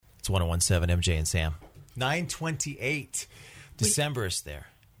1017 MJ and Sam. 928. December is there.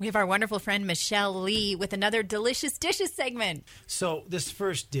 We have our wonderful friend Michelle Lee with another Delicious Dishes segment. So this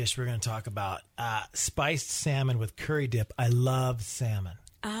first dish we're going to talk about, spiced salmon with curry dip. I love salmon.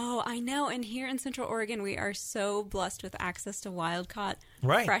 Oh, I know. And here in Central Oregon, we are so blessed with access to wild-caught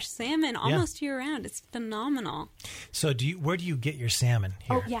fresh salmon almost year-round. It's phenomenal. So where do you get your salmon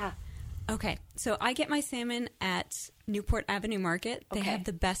here? Oh, yeah. Okay, so I get my salmon at Newport Avenue Market. They have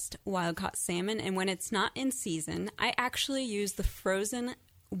the best wild-caught salmon, and when it's not in season, I actually use the frozen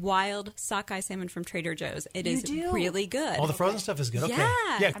wild sockeye salmon from Trader Joe's. It is really good. Oh, the frozen stuff is good. Okay.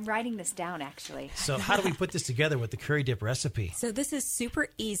 Yeah. I'm writing this down, actually. So how do we put this together with the curry dip recipe? So this is super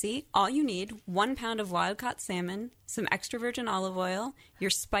easy. All you need, 1 pound of wild-caught salmon, some extra virgin olive oil, your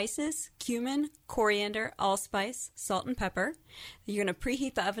spices, cumin, coriander, allspice, salt, and pepper. You're going to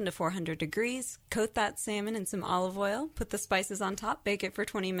preheat the oven to 400 degrees, coat that salmon in some olive oil, put the spices on top, bake it for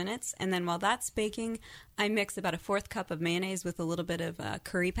 20 minutes, and then while that's baking, I mix about a 1/4 cup of mayonnaise with a little bit of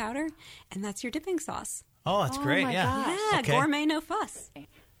curry powder, and that's your dipping sauce. Oh, that's great. My Yeah. gosh. Yeah, Okay. gourmet, no fuss.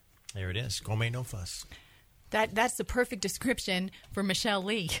 There it is. Gourmet, no fuss. That's the perfect description for Michelle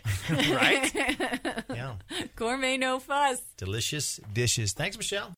Lee. Right? Yeah. Gourmet, no fuss. Delicious dishes. Thanks, Michelle.